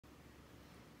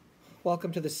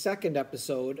Welcome to the second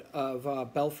episode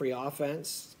of Belfry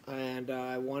Offense, and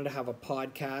I wanted to have a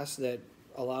podcast that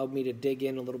allowed me to dig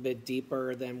in a little bit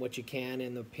deeper than what you can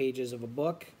in the pages of a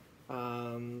book.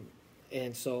 And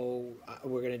so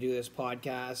we're going to do this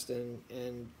podcast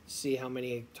and see how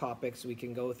many topics we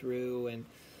can go through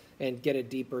and get a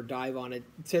deeper dive on it.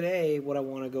 Today, what I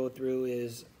want to go through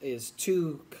is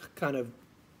two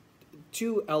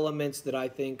elements that I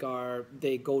think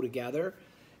they go together,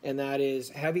 and that is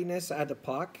heaviness at the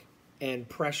puck and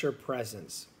pressure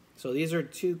presence. So these are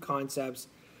two concepts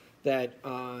that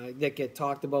get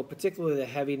talked about, particularly the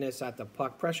heaviness at the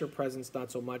puck. Pressure presence,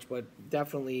 not so much, but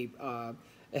definitely a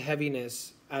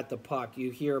heaviness at the puck.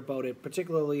 You hear about it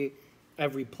particularly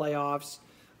every playoffs.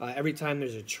 Every time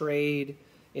there's a trade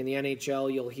in the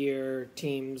NHL, you'll hear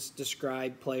teams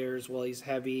describe players, well, he's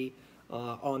heavy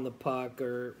on the puck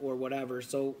or whatever.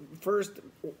 So first,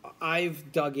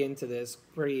 I've dug into this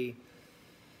pretty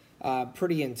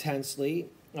intensely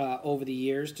over the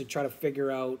years to try to figure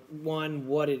out, one,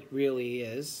 what it really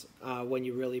is when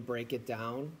you really break it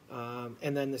down.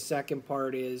 And then the second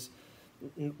part is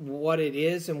what it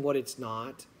is and what it's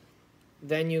not.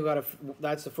 Then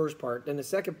that's the first part. Then the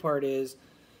second part is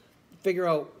figure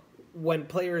out, when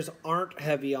players aren't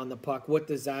heavy on the puck, what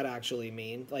does that actually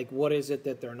mean? Like, what is it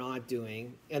that they're not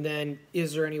doing? And then,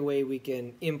 is there any way we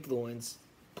can influence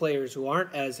players who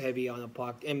aren't as heavy on the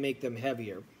puck and make them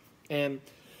heavier? And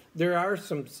there are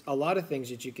a lot of things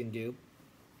that you can do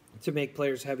to make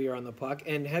players heavier on the puck,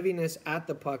 and heaviness at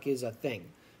the puck is a thing.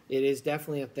 It is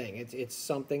definitely a thing. It's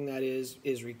something that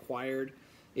is required.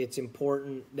 It's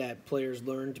important that players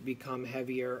learn to become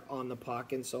heavier on the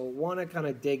puck, and so want to kind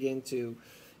of dig into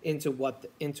what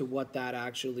that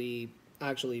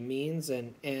actually means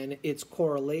and its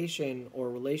correlation or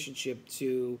relationship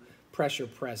to pressure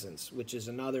presence, which is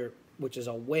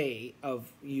a way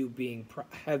of you being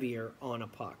heavier on a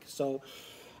puck. So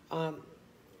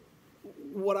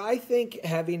what I think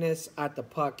heaviness at the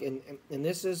puck, and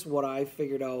this is what I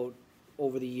figured out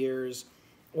over the years.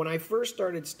 When I first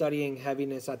started studying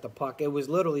heaviness at the puck, it was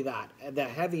literally the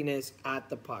heaviness at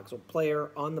the puck. So player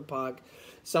on the puck,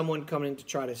 someone coming to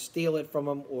try to steal it from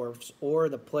them, or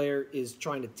the player is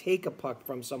trying to take a puck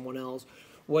from someone else.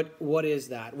 What is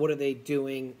that? What are they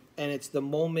doing? And it's the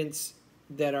moments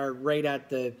that are right at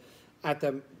the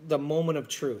moment of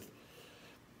truth.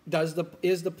 Is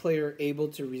the player able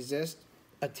to resist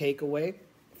a takeaway,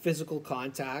 physical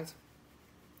contact?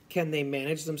 Can they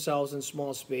manage themselves in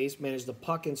small space, manage the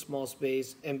puck in small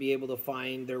space, and be able to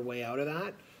find their way out of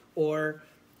that? Or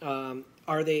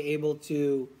are they able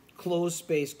to close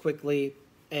space quickly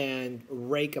and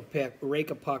rake a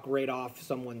puck right off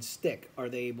someone's stick? Are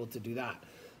they able to do that?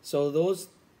 So those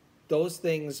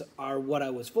things are what I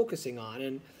was focusing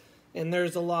on, and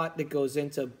there's a lot that goes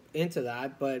into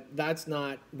that, but that's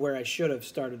not where I should have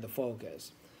started the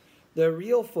focus. The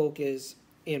real focus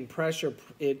in pressure,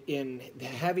 in the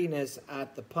heaviness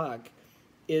at the puck,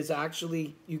 is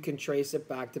actually, you can trace it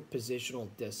back to positional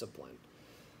discipline.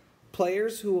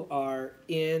 Players who are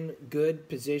in good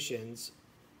positions,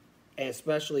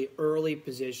 especially early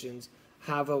positions,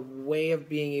 have a way of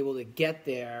being able to get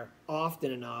there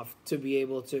often enough to be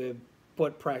able to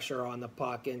put pressure on the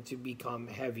puck and to become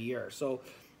heavier. So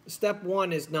step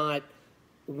one is not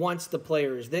once the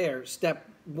player is there. Step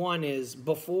one is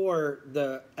before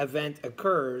the event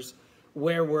occurs.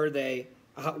 Where were they?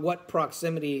 What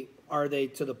proximity are they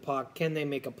to the puck? Can they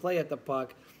make a play at the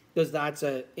puck? Because that's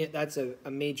a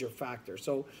major factor.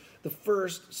 So the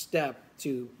first step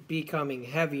to becoming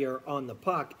heavier on the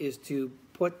puck is to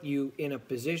put you in a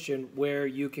position where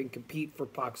you can compete for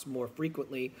pucks more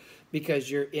frequently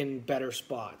because you're in better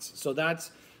spots. So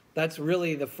that's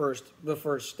really the first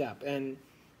step. And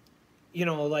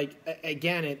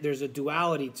again, there's a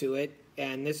duality to it,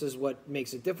 and this is what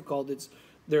makes it difficult.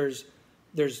 There's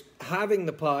having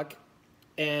the puck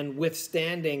and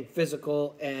withstanding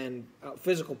physical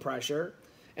pressure,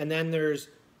 and then there's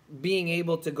being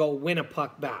able to go win a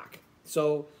puck back.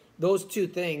 So those two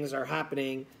things are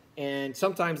happening, and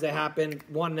sometimes they happen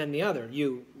one and then the other.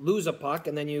 You lose a puck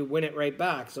and then you win it right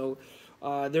back. So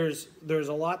there's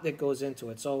a lot that goes into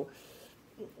it. So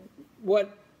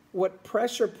what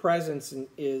pressure presence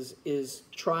is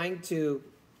trying to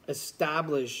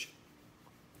establish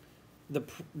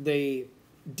the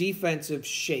defensive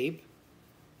shape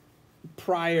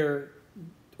prior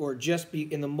or just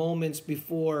in the moments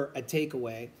before a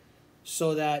takeaway,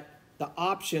 so that the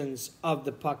options of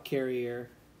the puck carrier,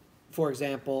 for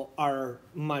example, are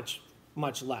much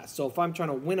less. So if I'm trying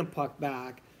to win a puck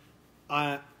back,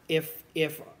 if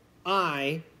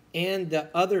I and the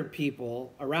other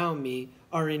people around me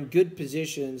are in good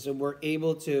positions, and we're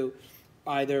able to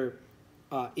either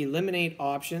eliminate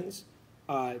options,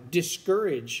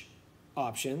 discourage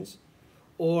options,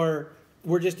 or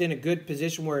we're just in a good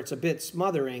position where it's a bit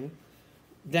smothering,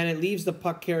 then it leaves the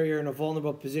puck carrier in a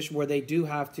vulnerable position where they do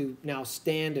have to now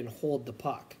stand and hold the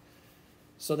puck.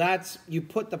 So that's, you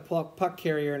put the puck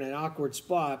carrier in an awkward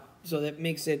spot, so that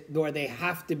makes it where they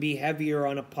have to be heavier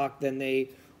on a puck than they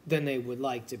would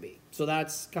like to be. So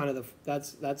that's kind of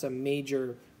that's a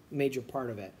major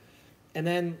part of it. And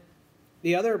then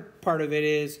the other part of it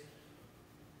is,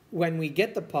 when we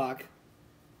get the puck,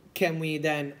 can we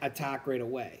then attack right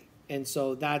away? And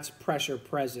so that's pressure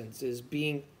presence, is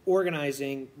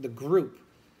organizing the group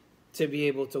to be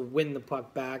able to win the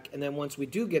puck back. And then once we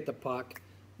do get the puck,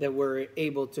 that we're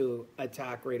able to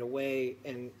attack right away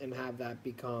and have that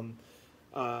become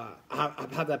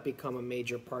have that become a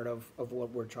major part of what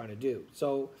we're trying to do.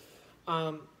 So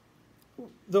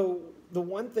the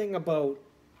one thing about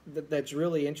that's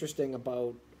really interesting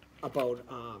about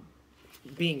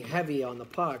being heavy on the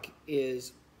puck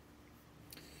is,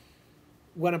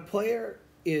 when a player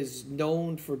is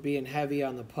known for being heavy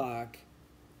on the puck,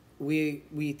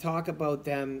 we talk about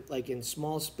them like in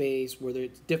small space where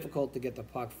it's difficult to get the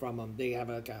puck from them. They have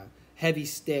like a heavy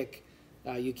stick.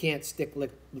 You can't stick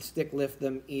lift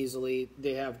them easily.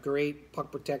 They have great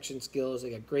puck protection skills.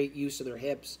 They got great use of their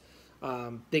hips.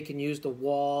 They can use the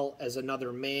wall as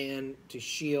another man to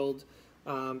shield.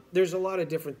 There's a lot of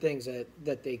different things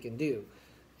that they can do.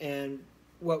 And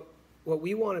what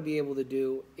we want to be able to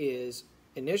do is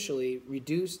initially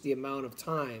reduce the amount of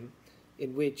time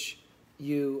in which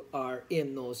you are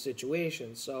in those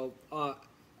situations. So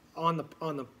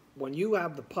when you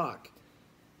have the puck,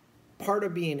 part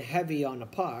of being heavy on the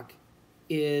puck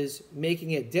is making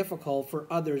it difficult for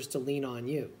others to lean on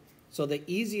you. So the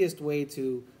easiest way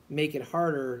to make it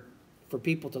harder for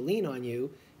people to lean on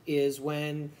you is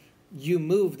when you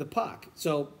move the puck.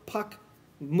 So puck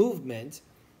movement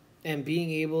and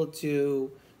being able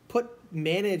to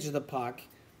manage the puck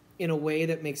in a way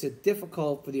that makes it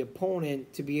difficult for the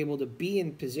opponent to be able to be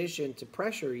in position to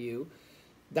pressure you,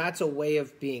 that's a way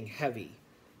of being heavy.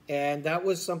 And that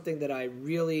was something that I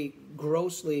really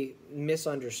grossly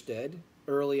misunderstood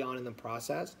early on in the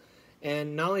process.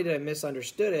 And not only did I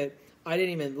misunderstood it, I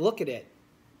didn't even look at it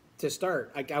to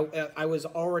start. I was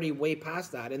already way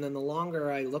past that. And then the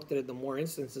longer I looked at it, the more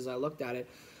instances I looked at it,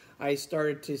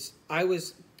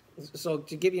 so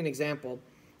to give you an example,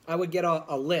 I would get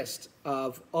a list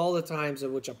of all the times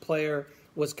in which a player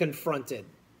was confronted.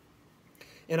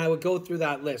 And I would go through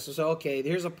that list. So, okay,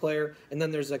 here's a player, and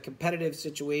then there's a competitive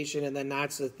situation, and then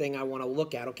that's the thing I want to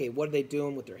look at. Okay, what are they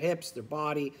doing with their hips, their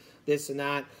body, this and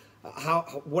that?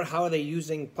 How are they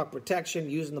using puck protection,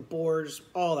 using the boards,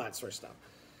 all that sort of stuff.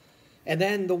 And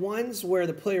then the ones where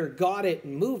the player got it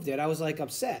and moved it, I was like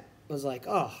upset. I was like,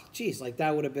 oh, geez, like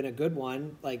that would have been a good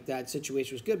one. Like that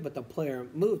situation was good, but the player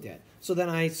moved it. So then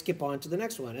I skip on to the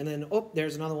next one. And then,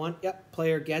 there's another one. Yep,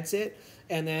 player gets it.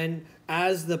 And then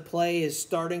as the play is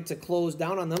starting to close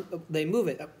down on them, they move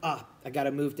it. I got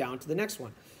to move down to the next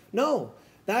one. No,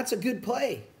 that's a good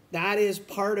play. That is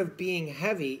part of being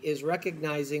heavy, is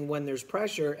recognizing when there's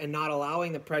pressure and not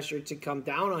allowing the pressure to come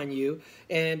down on you,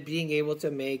 and being able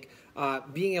to make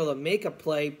a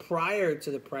play prior to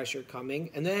the pressure coming.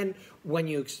 And then when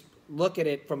you look at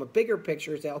it from a bigger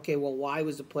picture, say, okay, well, why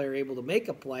was the player able to make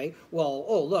a play?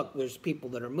 Well, look, there's people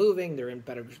that are moving, they're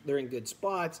in good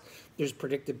spots. There's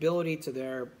predictability to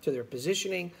their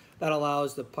positioning that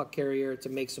allows the puck carrier to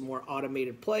make some more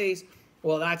automated plays.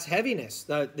 Well, that's heaviness.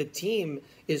 The team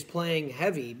is playing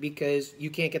heavy because you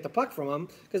can't get the puck from them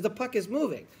because the puck is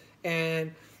moving.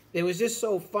 And it was just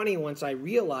so funny once I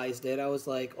realized it. I was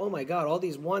like, oh my God, all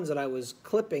these ones that I was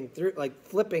clipping through, like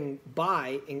flipping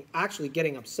by and actually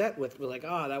getting upset with, were like,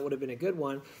 that would have been a good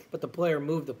one, but the player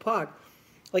moved the puck.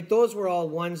 Like those were all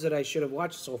ones that I should have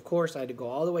watched. So of course I had to go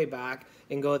all the way back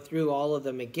and go through all of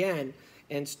them again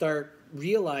and start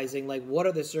realizing, like, what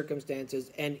are the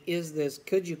circumstances, and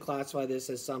could you classify this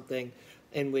as something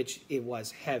in which it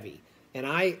was heavy? And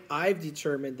I've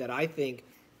determined that I think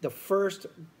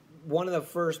one of the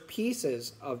first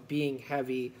pieces of being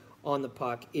heavy on the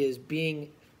puck is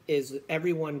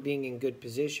everyone being in good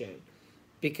position,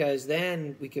 because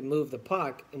then we can move the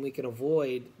puck and we can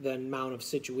avoid the amount of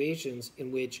situations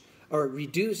or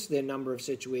reduce the number of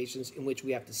situations in which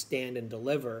we have to stand and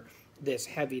deliver this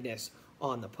heaviness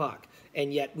on the puck.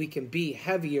 And yet we can be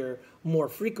heavier more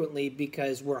frequently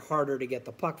because we're harder to get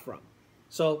the puck from.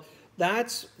 So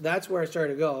that's where I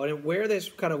started to go. And where this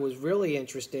kind of was really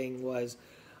interesting was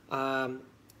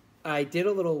I did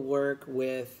a little work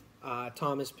with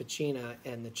Thomas Pacina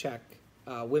and the Czech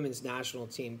women's national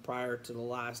team prior to the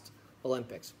last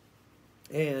Olympics.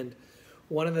 And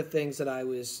one of the things that I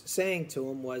was saying to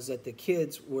him was that the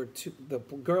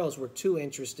girls were too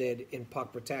interested in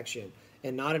puck protection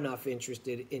and not enough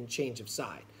interested in change of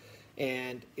side.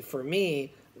 And for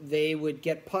me, they would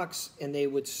get pucks and they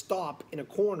would stop in a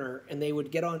corner and they would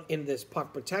get on into this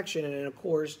puck protection. And then, of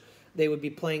course, they would be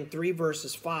playing 3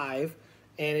 versus 5,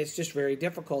 and it's just very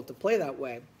difficult to play that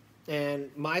way. And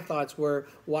my thoughts were,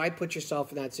 why put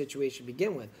yourself in that situation to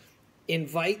begin with?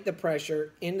 Invite the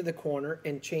pressure into the corner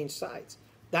and change sides.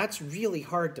 That's really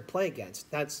hard to play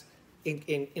against. That's,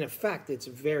 in effect, it's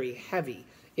very heavy.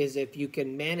 Is if you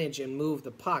can manage and move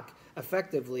the puck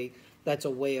effectively, that's a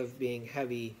way of being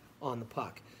heavy on the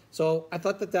puck. So I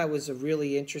thought that was a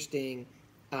really interesting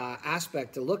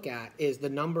aspect to look at, is the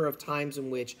number of times in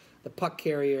which the puck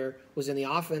carrier was in the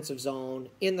offensive zone,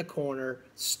 in the corner,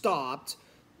 stopped,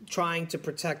 trying to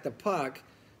protect the puck,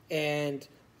 and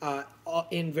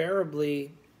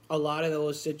invariably a lot of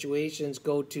those situations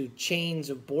go to chains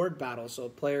of board battles. So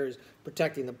players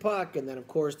protecting the puck, and then of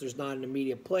course there's not an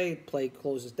immediate play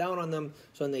closes down on them,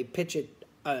 so then they pitch it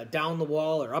down the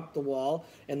wall or up the wall,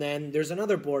 and then there's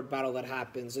another board battle that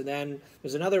happens, and then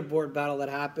there's another board battle that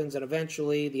happens, and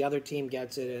eventually the other team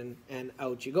gets it, and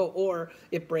out you go. Or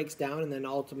it breaks down, and then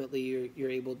ultimately you're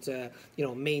able to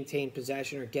maintain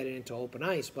possession or get it into open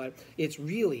ice. But it's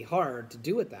really hard to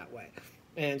do it that way.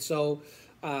 And so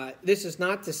this is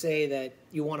not to say that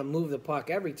you want to move the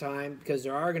puck every time, because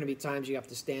there are going to be times you have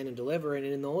to stand and deliver, and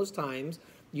in those times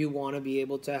you want to be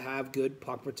able to have good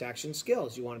puck protection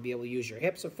skills. You want to be able to use your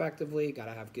hips effectively. You got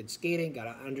to have good skating. Got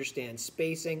to understand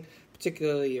spacing,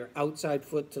 particularly your outside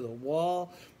foot to the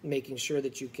wall, making sure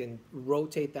that you can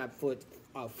rotate that foot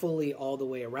fully all the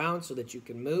way around so that you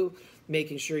can move,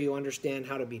 making sure you understand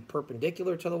how to be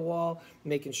perpendicular to the wall,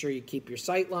 making sure you keep your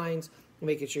sight lines,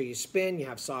 making sure you spin, you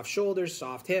have soft shoulders,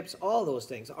 soft hips. All those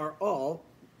things are all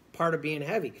part of being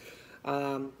heavy.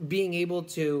 Being able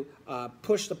to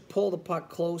pull the puck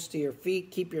close to your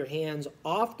feet, keep your hands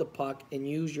off the puck, and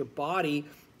use your body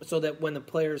so that when the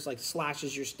player's like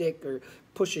slashes your stick or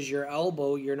pushes your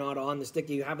elbow, you're not on the stick.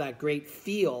 You have that great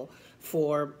feel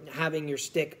for having your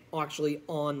stick actually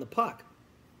on the puck.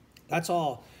 That's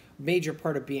all major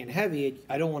part of being heavy.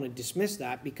 I don't want to dismiss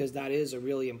that, because that is a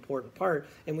really important part,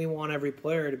 and we want every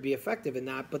player to be effective in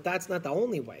that, but that's not the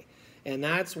only way. And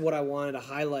that's what I wanted to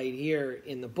highlight here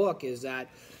in the book, is that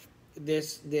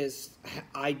this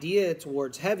idea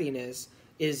towards heaviness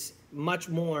is much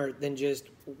more than just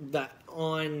the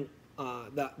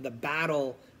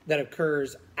battle that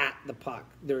occurs at the puck.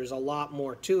 There's a lot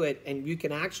more to it, and you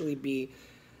can actually be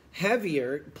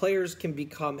heavier. Players can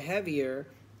become heavier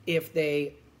if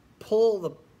they pull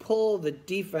the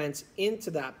defense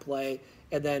into that play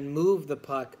and then move the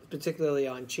puck, particularly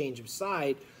on change of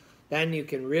side. Then you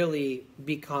can really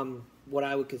become what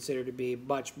I would consider to be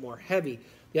much more heavy.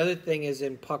 The other thing is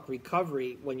in puck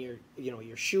recovery, when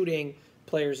you're shooting,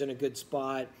 players in a good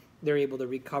spot, they're able to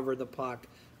recover the puck.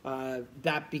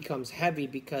 That becomes heavy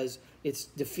because it's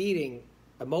defeating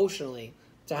emotionally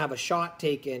to have a shot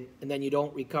taken and then you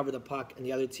don't recover the puck and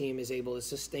the other team is able to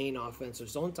sustain offensive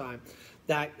zone time.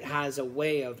 That has a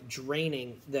way of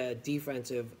draining the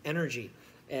defensive energy.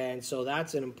 And so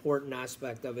that's an important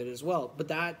aspect of it as well.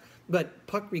 But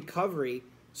puck recovery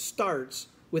starts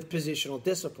with positional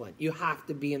discipline. You have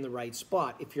to be in the right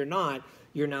spot. If you're not,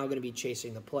 you're now going to be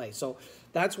chasing the play. So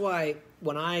that's why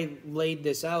when I laid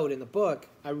this out in the book,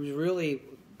 I was really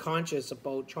conscious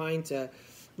about trying to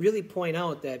really point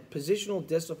out that positional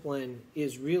discipline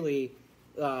is really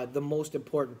the most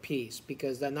important piece,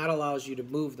 because then that allows you to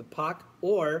move the puck,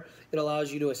 or it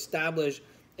allows you to establish,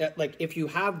 like if you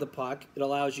have the puck, it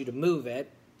allows you to move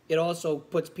it. It also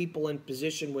puts people in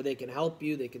position where they can help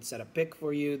you. They can set a pick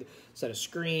for you, set a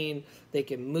screen. They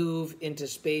can move into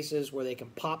spaces where they can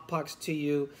pop pucks to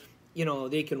you.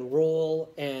 They can roll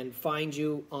and find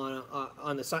you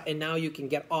on the side. And now you can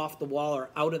get off the wall or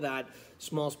out of that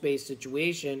small space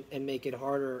situation and make it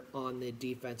harder on the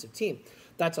defensive team.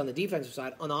 That's on the defensive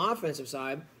side. On the offensive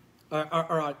side, that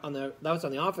was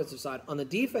on the offensive side. On the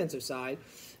defensive side,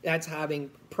 that's having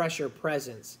pressure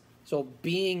presence. So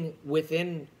being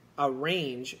within a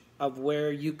range of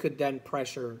where you could then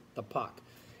pressure the puck.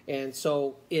 And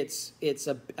so it's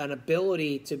an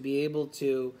ability to be able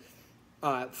to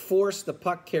force the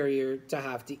puck carrier to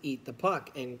have to eat the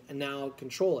puck and now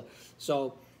control it.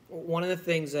 So one of the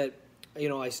things that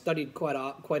I studied quite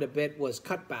a bit was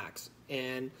cutbacks.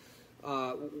 And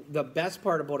The best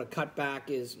part about a cutback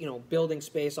is, building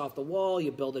space off the wall.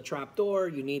 You build a trap door.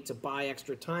 You need to buy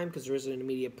extra time because there isn't an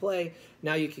immediate play.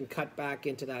 Now you can cut back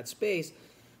into that space.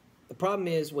 The problem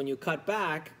is when you cut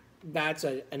back, that's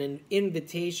an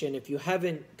invitation. If you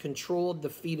haven't controlled the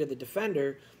feet of the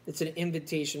defender, it's an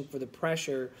invitation for the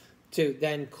pressure to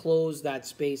then close that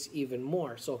space even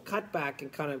more. So a cutback can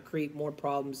kind of create more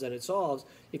problems than it solves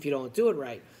if you don't do it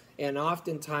right. And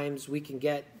oftentimes we can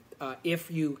get, if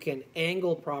you can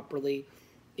angle properly,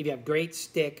 if you have great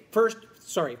stick,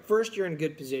 first you're in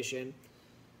good position.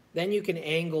 Then you can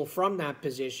angle from that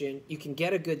position. You can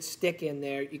get a good stick in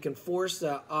there. You can force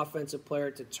the offensive player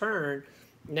to turn.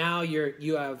 Now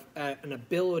you have an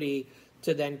ability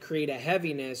to then create a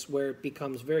heaviness where it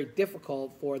becomes very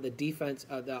difficult for the defense,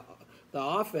 the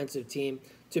offensive team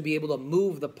to be able to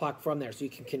move the puck from there. So you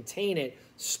can contain it,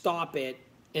 stop it,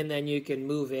 and then you can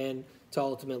move in to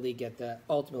ultimately get the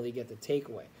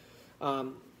takeaway.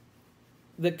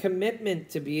 The commitment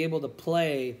to be able to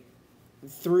play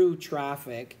through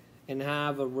traffic and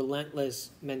have a relentless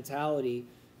mentality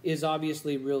is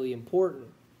obviously really important.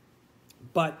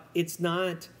 But it's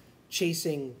not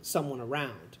chasing someone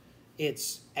around.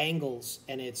 It's angles,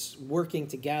 and it's working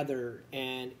together,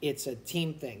 and it's a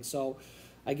team thing. So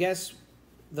I guess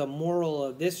the moral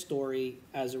of this story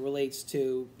as it relates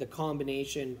to the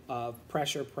combination of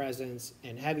pressure, presence,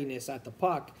 and heaviness at the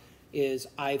puck is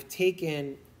I've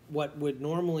taken what would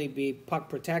normally be puck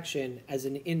protection as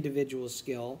an individual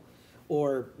skill,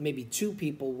 or maybe two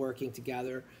people working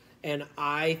together, and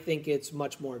I think it's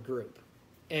much more group.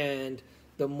 And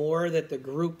the more that the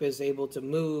group is able to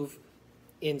move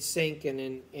in sync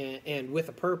and with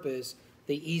a purpose,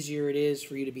 the easier it is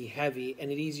for you to be heavy,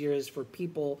 and it easier is for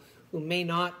people who may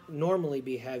not normally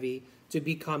be heavy to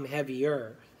become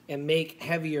heavier and make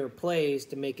heavier plays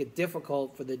to make it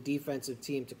difficult for the defensive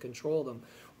team to control them.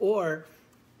 Or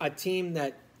a team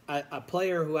that a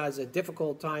player who has a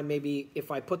difficult time, maybe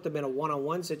if I put them in a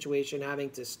one-on-one situation, having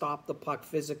to stop the puck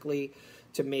physically,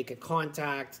 to make a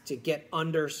contact, to get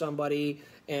under somebody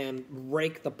and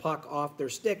rake the puck off their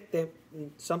stick,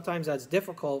 sometimes that's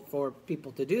difficult for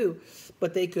people to do,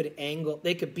 but they could angle,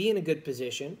 they could be in a good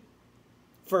position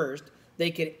first, they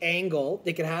could angle,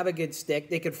 they could have a good stick,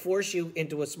 they could force you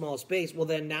into a small space. Well,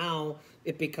 then now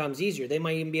it becomes easier. They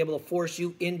might even be able to force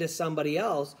you into somebody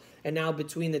else, and now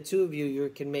between the two of you, you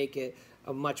can make it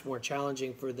much more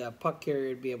challenging for the puck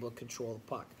carrier to be able to control the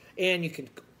puck. And you can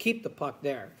keep the puck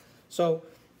there. So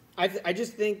I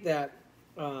just think that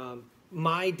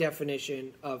my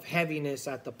definition of heaviness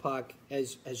at the puck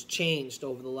has changed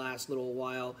over the last little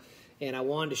while, and I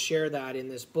wanted to share that in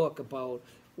this book about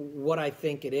what I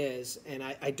think it is. And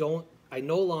I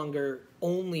no longer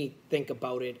only think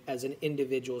about it as an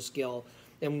individual skill.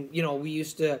 And we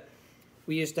used to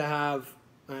have,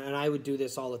 and I would do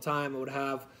this all the time, I would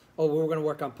have, we're going to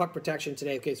work on puck protection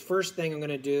today. Okay, so first thing I'm going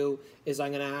to do is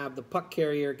I'm going to have the puck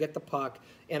carrier get the puck,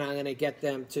 and I'm going to get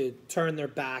them to turn their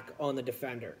back on the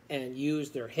defender and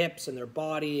use their hips and their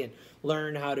body and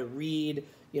learn how to read,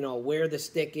 where the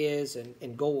stick is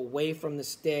and go away from the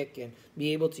stick and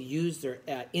be able to use their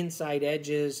inside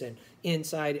edges and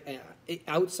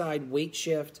outside weight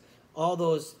shift, all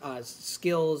those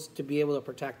skills to be able to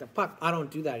protect the puck. I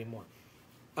don't do that anymore.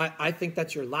 I think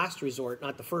that's your last resort,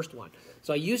 not the first one.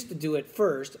 So I used to do it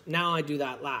first. Now I do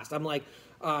that last. I'm like,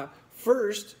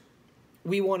 first,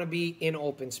 we want to be in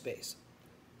open space.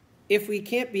 If we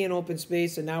can't be in open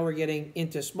space and now we're getting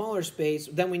into smaller space,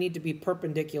 then we need to be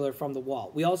perpendicular from the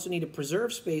wall. We also need to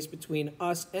preserve space between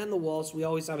us and the wall, so we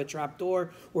always have a trap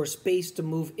door or space to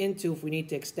move into if we need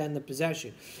to extend the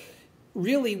possession.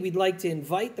 Really, we'd like to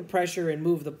invite the pressure and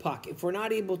move the puck. If we're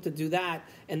not able to do that,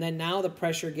 and then now the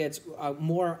pressure gets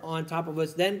more on top of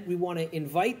us, then we want to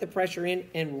invite the pressure in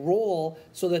and roll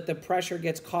so that the pressure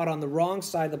gets caught on the wrong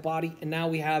side of the body, and now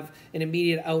we have an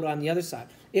immediate out on the other side.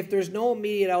 If there's no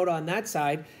immediate out on that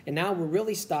side, and now we're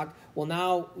really stuck, well,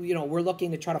 now we're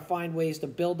looking to try to find ways to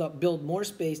build more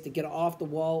space to get off the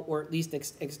wall or at least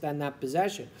extend that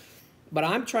possession. But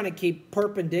I'm trying to keep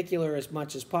perpendicular as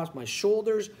much as possible. My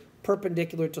shoulders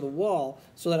perpendicular to the wall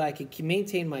so that I can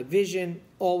maintain my vision,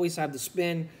 always have the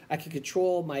spin. I can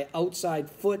control my outside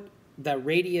foot, the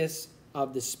radius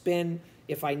of the spin.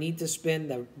 If I need to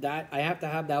spin, that I have to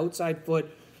have the outside foot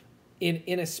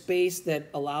in a space that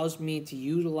allows me to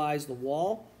utilize the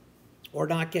wall or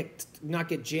not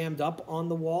get jammed up on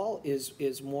the wall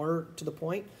is more to the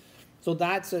point. So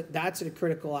that's a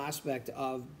critical aspect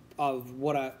of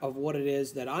what it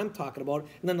is that I'm talking about.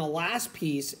 And then the last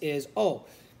piece is,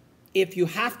 if you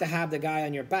have to have the guy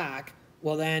on your back,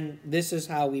 well, then this is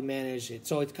how we manage it.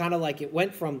 So it's kind of like it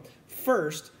went from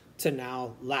first to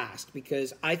now last,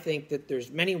 because I think that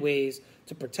there's many ways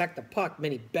to protect the puck,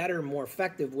 many better, more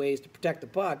effective ways to protect the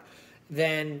puck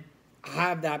than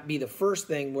have that be the first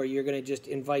thing where you're going to just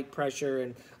invite pressure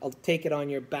and I'll take it on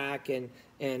your back and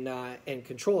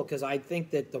control it. Because I think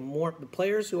that the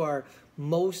players who are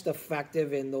most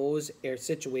effective in those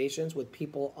situations with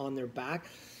people on their back,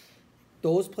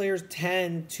 those players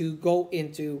tend to go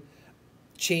into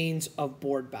chains of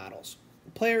board battles.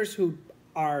 Players who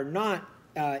are not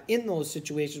in those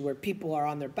situations where people are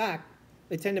on their back,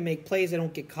 they tend to make plays. They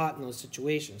don't get caught in those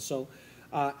situations. So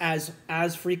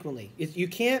as frequently, you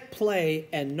can't play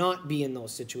and not be in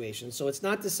those situations. So it's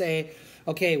not to say,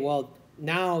 okay, well,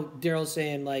 now Daryl's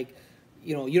saying, like,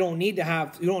 you know, you don't need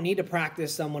to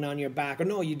practice someone on your back. Or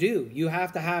no, you do. You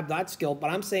have to have that skill.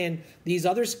 But I'm saying these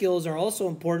other skills are also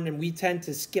important, and we tend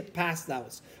to skip past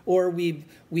those. Or we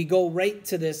go right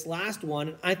to this last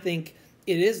one. I think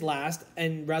it is last,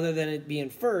 and rather than it being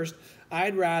first,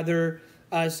 I'd rather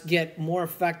us get more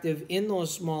effective in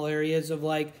those small areas of,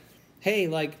 like, hey,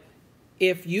 like,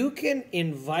 if you can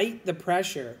invite the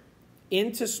pressure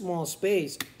into small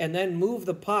space and then move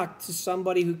the puck to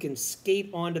somebody who can skate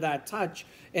onto that touch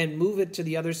and move it to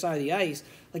the other side of the ice,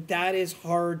 like, that is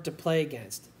hard to play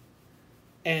against.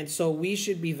 And so we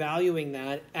should be valuing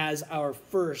that as our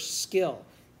first skill,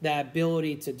 that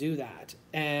ability to do that.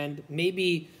 And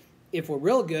maybe if we're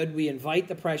real good, we invite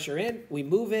the pressure in, we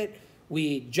move it,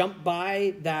 we jump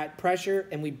by that pressure,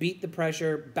 and we beat the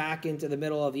pressure back into the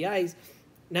middle of the ice.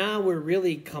 Now we're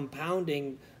really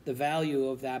compounding the value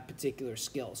of that particular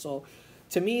skill. So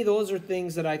to me, those are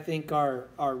things that I think are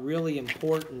really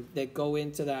important that go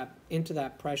into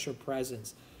that pressure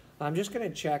presence. I'm just going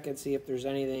to check and see if there's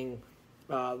anything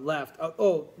left.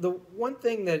 The one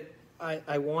thing that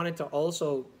I wanted to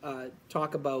also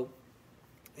talk about,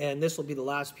 and this will be the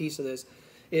last piece of this,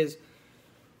 is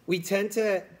we tend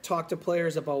to talk to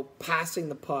players about passing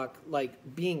the puck, like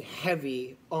being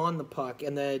heavy on the puck,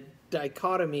 and the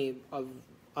dichotomy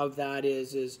of that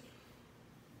is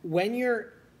when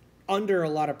you're under a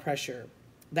lot of pressure,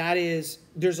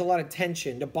 there's a lot of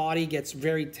tension. The body gets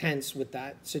very tense with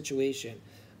that situation.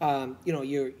 You're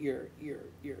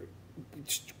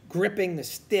gripping the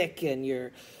stick, and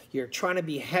you're trying to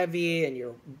be heavy, and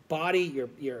your body,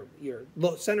 your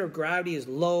center of gravity is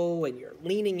low, and you're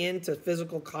leaning into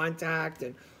physical contact,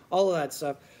 and all of that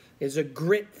stuff. Is a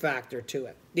grit factor to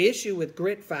it. The issue with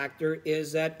grit factor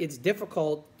is that it's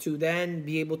difficult to then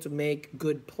be able to make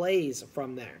good plays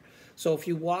from there. So if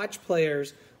you watch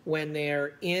players when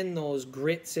they're in those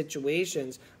grit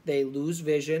situations, they lose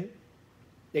vision,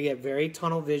 they get very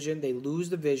tunnel vision, they lose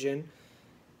the vision,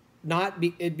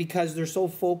 because they're so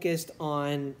focused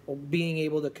on being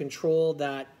able to control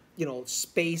that,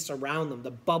 space around them, the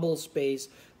bubble space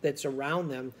that's around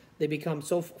them. They become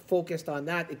so focused on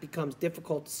that, it becomes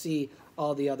difficult to see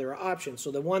all the other options. So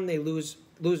the one, they lose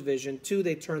vision. Two,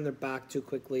 they turn their back too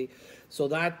quickly. So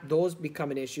those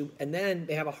become an issue. And then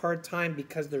they have a hard time,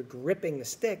 because they're gripping the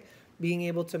stick, being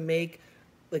able to make,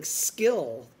 like,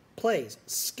 skill plays.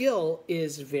 Skill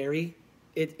is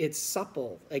it's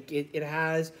supple. Like, it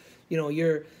has, you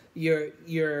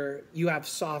have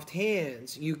soft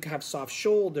hands, you have soft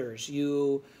shoulders,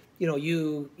 you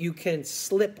can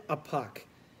slip a puck.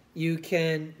 You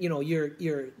can,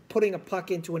 you're putting a puck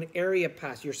into an area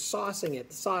pass. You're saucing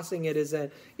it. Saucing it is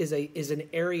an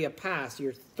area pass.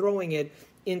 You're throwing it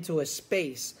into a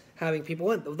space, having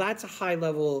people in. That's high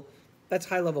level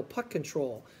puck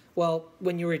control. Well,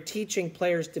 when you were teaching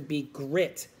players to be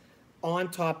grit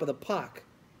on top of the puck,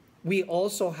 we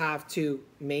also have to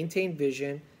maintain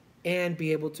vision and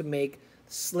be able to make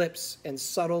slips and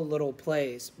subtle little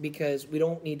plays, because we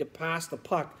don't need to pass the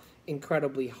puck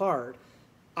incredibly hard.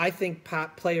 I think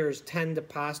players tend to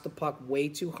pass the puck way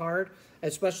too hard,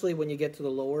 especially when you get to the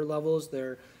lower levels.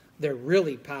 They're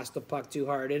really pass the puck too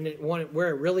hard, and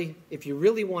if you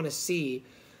really want to see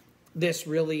this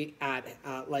really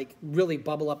really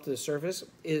bubble up to the surface,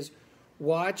 is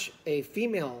watch a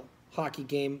female hockey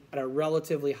game at a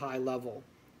relatively high level,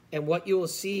 and what you will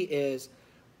see is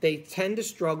they tend to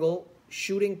struggle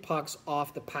shooting pucks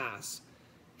off the pass,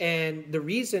 and the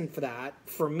reason for that,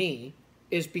 for me,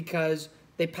 is because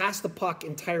they pass the puck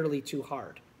entirely too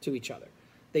hard to each other.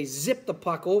 They zip the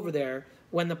puck over there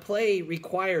when the play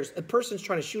requires a person's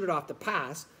trying to shoot it off the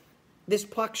pass. This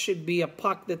puck should be a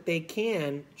puck that they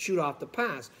can shoot off the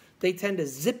pass. They tend to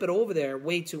zip it over there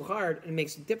way too hard, and it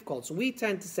makes it difficult. So we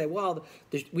tend to say, well,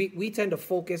 we tend to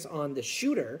focus on the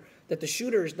shooter, that the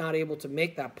shooter is not able to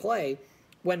make that play,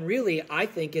 when really I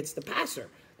think it's the passer.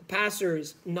 The passer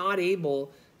is not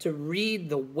able to read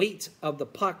the weight of the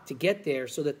puck to get there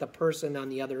so that the person on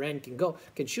the other end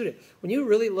can shoot it. When you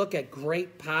really look at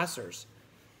great passers,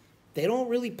 they don't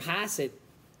really pass it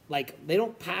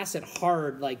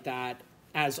hard like that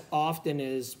as often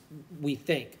as we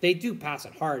think. They do pass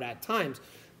it hard at times,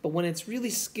 but when it's really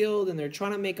skilled and they're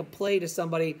trying to make a play to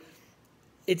somebody,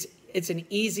 it's an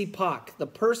easy puck. The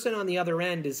person on the other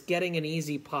end is getting an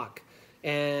easy puck,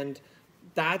 and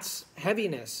that's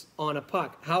heaviness on a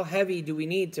puck. How heavy do we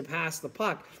need to pass the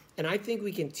puck? And I think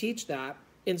we can teach that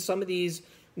in some of these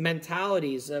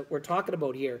mentalities that we're talking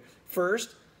about here.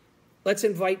 First, let's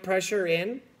invite pressure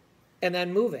in and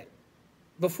then move it.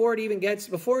 Before it even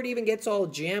gets all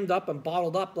jammed up and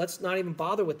bottled up, let's not even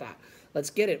bother with that. Let's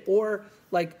get it. Or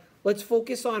let's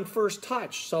focus on first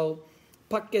touch. So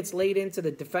puck gets laid into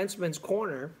the defenseman's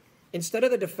corner. Instead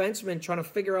of the defenseman trying to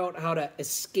figure out how to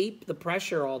escape the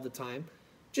pressure all the time,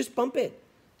 just bump it.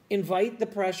 Invite the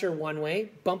pressure one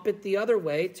way, bump it the other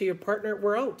way to your partner,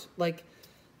 we're out.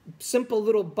 Simple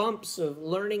little bumps of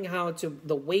learning how to,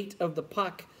 the weight of the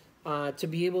puck, to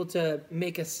be able to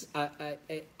make us,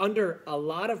 under a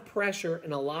lot of pressure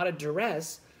and a lot of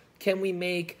duress, can we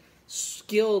make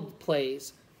skilled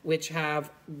plays which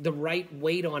have the right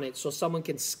weight on it so someone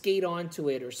can skate onto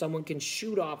it, or someone can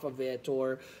shoot off of it,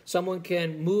 or someone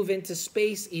can move into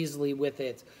space easily with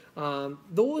it.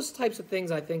 Those types of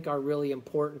things I think are really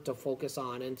important to focus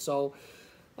on. And so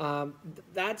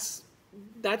that's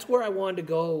where I wanted to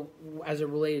go as it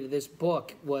related to this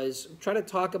book, was try to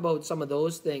talk about some of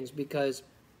those things, because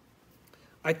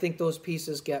I think those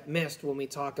pieces get missed when we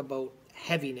talk about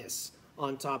heaviness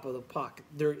on top of the puck.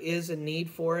 There is a need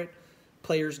for it.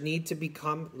 Players need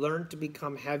to learn to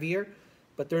become heavier,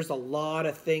 but there's a lot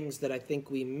of things that I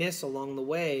think we miss along the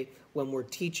way when we're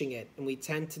teaching it, and we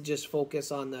tend to just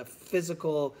focus on the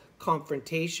physical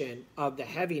confrontation of the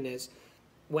heaviness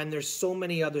when there's so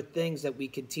many other things that we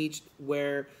could teach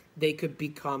where they could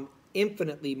become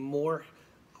infinitely more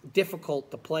difficult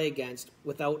to play against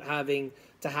without having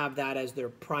to have that as their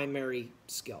primary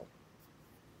skill.